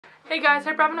Hey guys,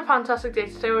 hope you're having a fantastic day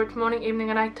today, or it's morning, evening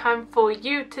and night time for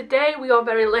you. Today we are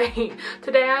very late.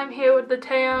 Today I'm here with the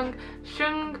TAEYANG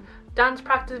Shoong dance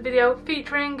practice video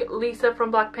featuring Lisa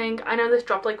from BLACKPINK. I know this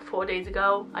dropped like 4 days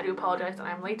ago. I do apologise that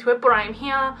I'm late to it, but I'm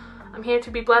here. I'm here to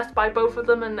be blessed by both of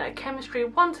them and their chemistry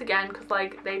once again, because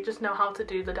like they just know how to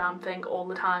do the damn thing all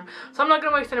the time. So I'm not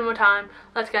going to waste any more time.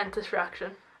 Let's get into this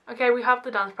reaction. Okay, we have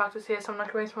the dance practice here, so I'm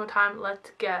not going to waste more time.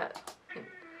 Let's get...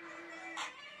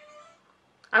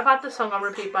 I've had this song on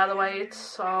repeat, by the way. It's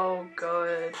so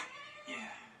good.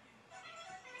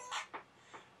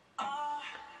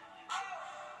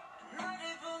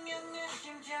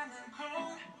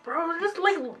 Bro, just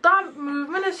like that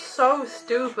movement is so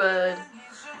stupid.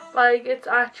 Like, it's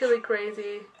actually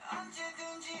crazy.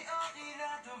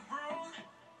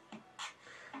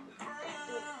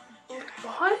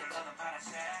 What?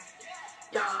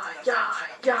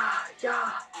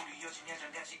 Yeah.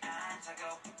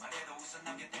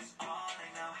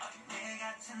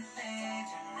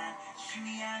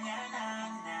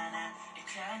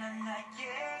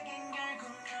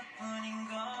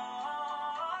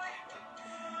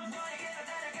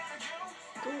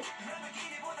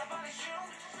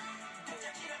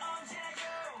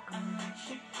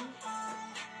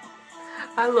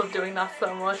 I love doing that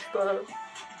so much though.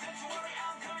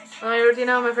 I already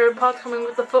know my favourite part's coming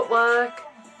with the footwork.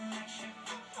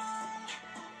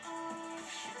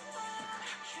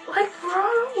 Like,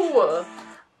 bro!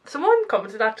 Someone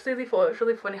commented actually, they thought it was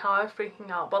really funny how I was freaking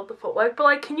out about the footwork, but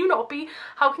like, how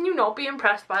can you not be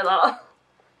impressed by that?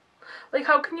 Like,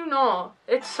 how can you not?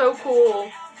 It's so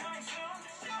cool.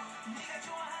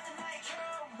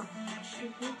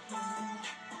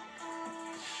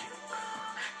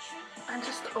 And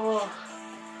just, oh.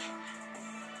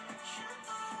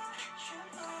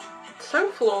 It's so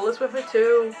flawless with it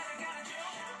too.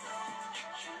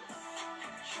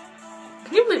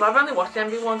 Can you believe I've only watched the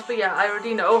MV once, but yeah, I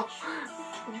already know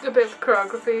a bit of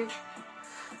choreography.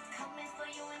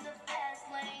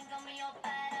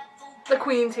 The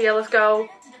Queen's here, let's go.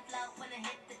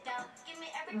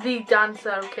 The dancer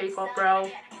of K-pop,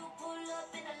 bro.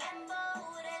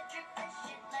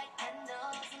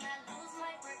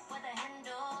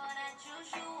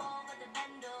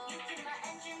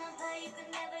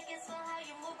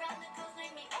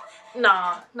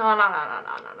 Nah.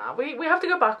 We have to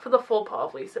go back for the full part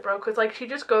of Lisa, bro, because like she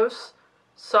just goes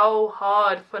so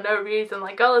hard for no reason.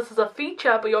 Like, girl, this is a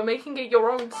feature, but you're making it your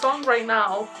own song right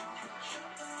now.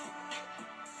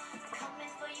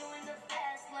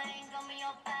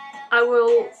 I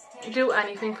will do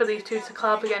anything for these two to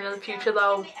collab again in the future,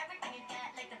 though.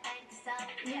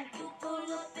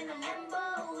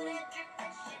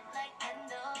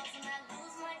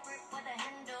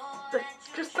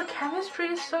 Just the chemistry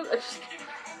is so... It's just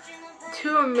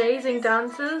two amazing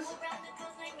dancers.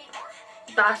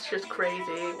 That's just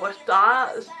crazy. What's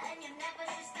that?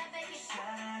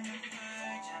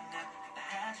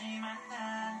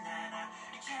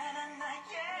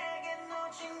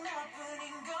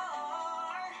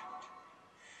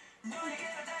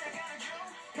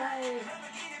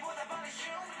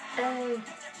 Hey.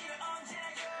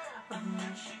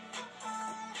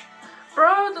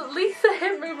 Bro, the Lisa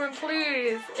hip movement,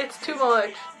 please. It's too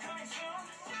much.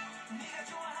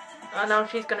 I know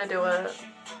she's gonna do it.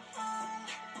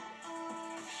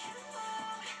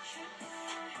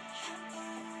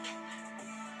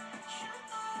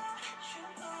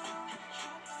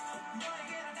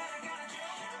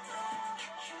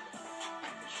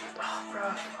 Oh,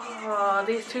 bro. Oh,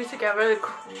 these two together are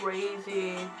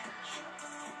crazy.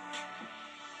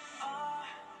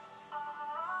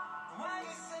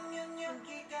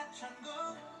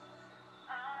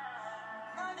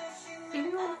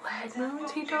 Even the leg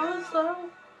movements he does though.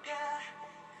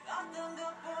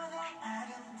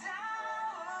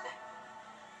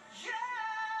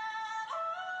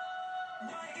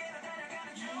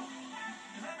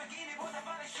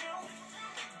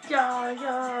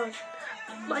 Yeah.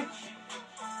 Like,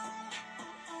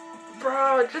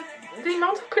 bro, just the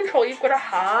amount of control you've got to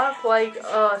have, like,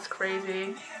 oh, it's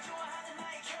crazy.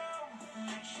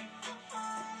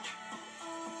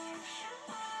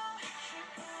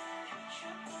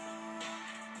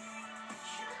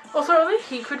 Also, I think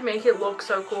he could make it look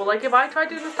so cool. Like, if I tried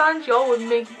doing this dance,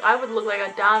 I would look like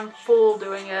a damn fool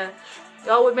doing it.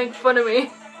 Y'all would make fun of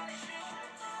me.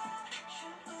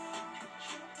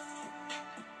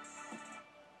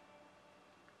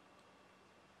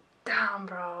 Damn,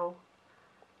 bro.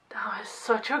 That was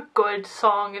such a good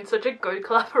song and such a good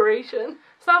collaboration.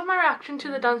 So that was my reaction to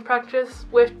the dance practice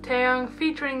with Taeyang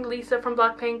featuring Lisa from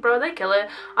BLACKPINK. Bro, they kill it.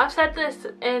 I've said this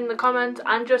in the comments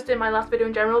and just in my last video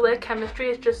in general, their chemistry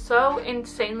is just so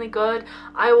insanely good.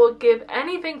 I will give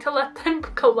anything to let them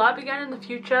collab again in the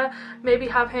future. Maybe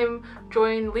have him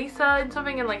join Lisa in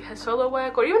something in like his solo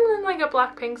work, or even in like a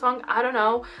BLACKPINK song. I don't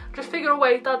know. Just figure a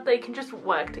way that they can just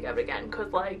work together again,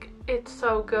 because like it's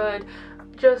so good.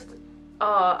 Just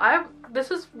this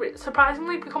has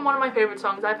surprisingly become one of my favourite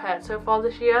songs I've heard so far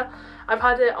this year. I've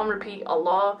had it on repeat a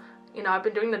lot. You know, I've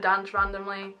been doing the dance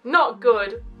randomly. Not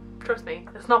good, trust me,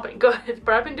 it's not been good,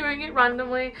 but I've been doing it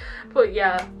randomly. But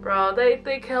yeah, bro,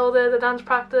 they killed it. The dance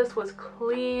practice was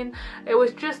clean. It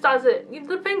was just as it,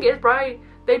 the thing is, right,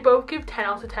 they both give 10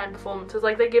 out of 10 performances.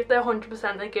 Like, they give their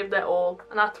 100%, they give their all,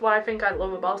 and that's what I think I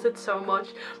love about it so much.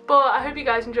 But I hope you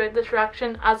guys enjoyed this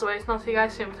reaction. As always, and I'll see you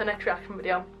guys soon for the next reaction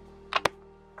video.